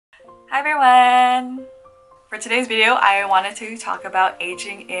Hi everyone! For today's video, I wanted to talk about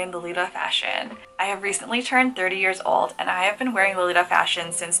aging in Lolita fashion. I have recently turned 30 years old and I have been wearing Lolita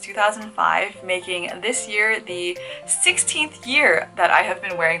fashion since 2005, making this year the 16th year that I have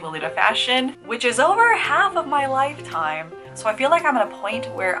been wearing Lolita fashion, which is over half of my lifetime. So I feel like I'm at a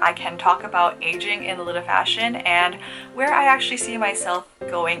point where I can talk about aging in Lolita fashion and where I actually see myself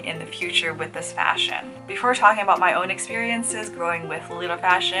going in the future with this fashion. Before talking about my own experiences growing with Lolita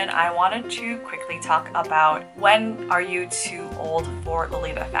fashion, I wanted to quickly talk about when are you too old for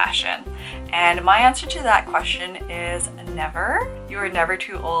Lolita fashion? And my answer to that question is never. You are never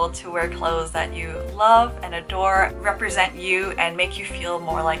too old to wear clothes that you love and adore, represent you, and make you feel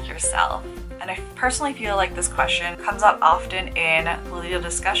more like yourself. And I personally feel like this question comes up often in Lolita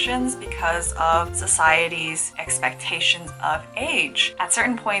discussions because of society's expectations of age. At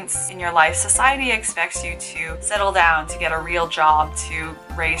certain points in your life, society expects you to settle down, to get a real job, to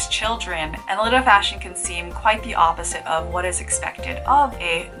raise children, and Lolita fashion can seem quite the opposite of what is expected of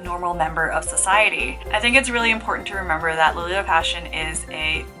a normal member of society. I think it's really important to remember that Lolita fashion is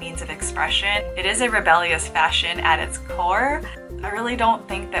a means of expression. It is a rebellious fashion at its core. I really don't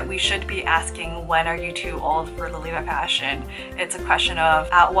think that we should be asking when are you too old for Lolita fashion. It's a question of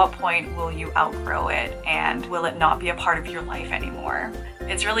at what point will you outgrow it and will it not be a part of your life anymore.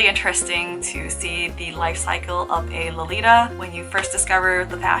 It's really interesting to see the life cycle of a Lolita when you first discover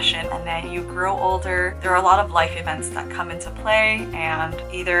the fashion and then you grow older. There are a lot of life events that come into play and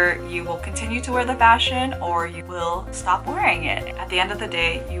either you will continue to wear the fashion or you will stop wearing it. At the end of the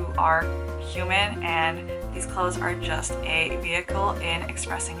day, you are human and these clothes are just a vehicle in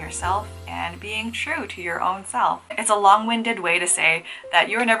expressing yourself and being true to your own self. It's a long-winded way to say that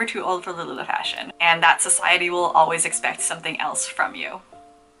you're never too old for Lolita fashion and that society will always expect something else from you.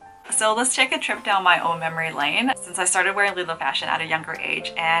 So let's take a trip down my own memory lane since I started wearing Lolita fashion at a younger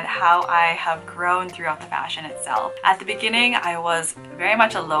age and how I have grown throughout the fashion itself. At the beginning, I was very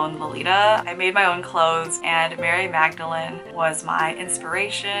much a lone Lolita. I made my own clothes and Mary Magdalene was my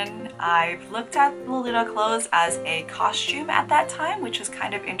inspiration. I've looked at Lolita clothes as a costume at that time, which was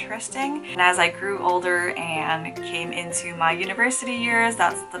kind of interesting. And as I grew older and came into my university years,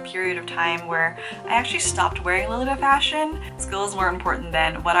 that's the period of time where I actually stopped wearing Lolita fashion. School is more important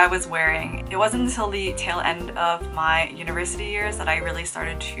than what I was wearing. It wasn't until the tail end of my university years that I really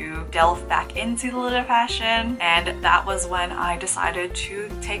started to delve back into Lolita fashion, and that was when I decided to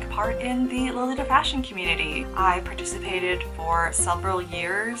take part in the Lolita fashion community. I participated for several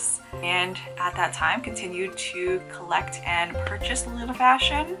years and at that time continued to collect and purchase Lolita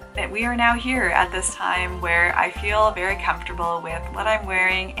fashion. And we are now here at this time where I feel very comfortable with what I'm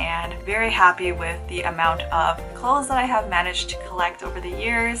wearing and very happy with the amount of clothes that I have managed to collect over the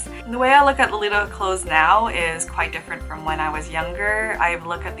years. And the way I look at Lolita clothes now is quite different from when I was younger. I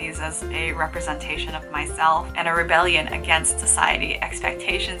look at these as a representation of myself and a rebellion against society,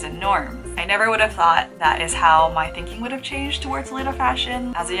 expectations, and norms. I never would have thought that is how my thinking would have changed towards Lolita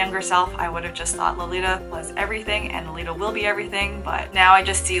fashion. As a younger self, I would have just thought Lolita was everything and Lolita will be everything, but now I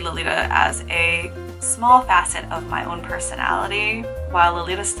just see Lolita as a small facet of my own personality. While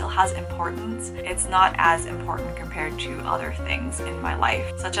Lolita still has importance, it's not as important compared to other things in my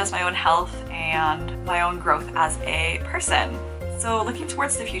life, such as my own health and my own growth as a person. So looking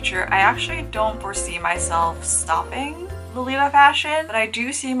towards the future, I actually don't foresee myself stopping Lolita fashion, but I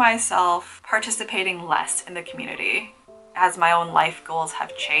do see myself participating less in the community. As my own life goals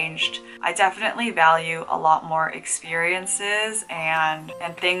have changed, I definitely value a lot more experiences and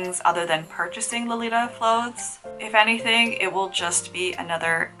things other than purchasing Lolita clothes. If anything, it will just be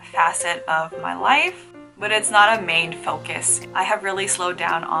another facet of my life, but it's not a main focus. I have really slowed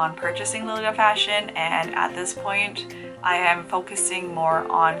down on purchasing Lolita fashion, and at this point, I am focusing more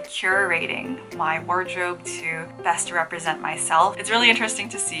on curating my wardrobe to best represent myself. It's really interesting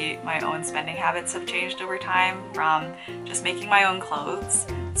to see my own spending habits have changed over time, from just making my own clothes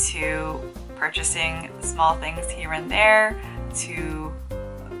to purchasing small things here and there to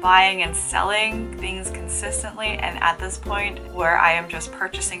buying and selling things consistently, and at this point where I am just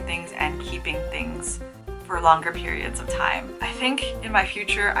purchasing things and keeping things for longer periods of time. I think in my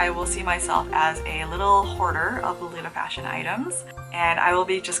future I will see myself as a little hoarder of Lolita fashion items, and I will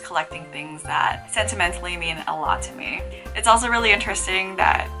be just collecting things that sentimentally mean a lot to me. It's also really interesting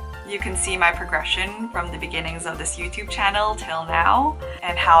that you can see my progression from the beginnings of this YouTube channel till now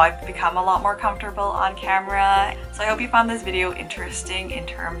and how I've become a lot more comfortable on camera. So I hope you found this video interesting in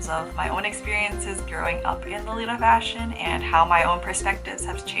terms of my own experiences growing up in Lolita fashion and how my own perspectives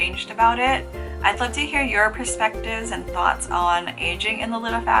have changed about it. I'd love to hear your perspectives and thoughts on aging in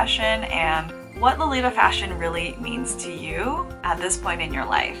Lolita fashion and what Lolita fashion really means to you at this point in your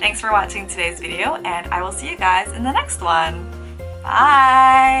life. Thanks for watching today's video, and I will see you guys in the next one.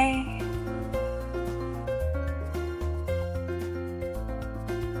 Bye!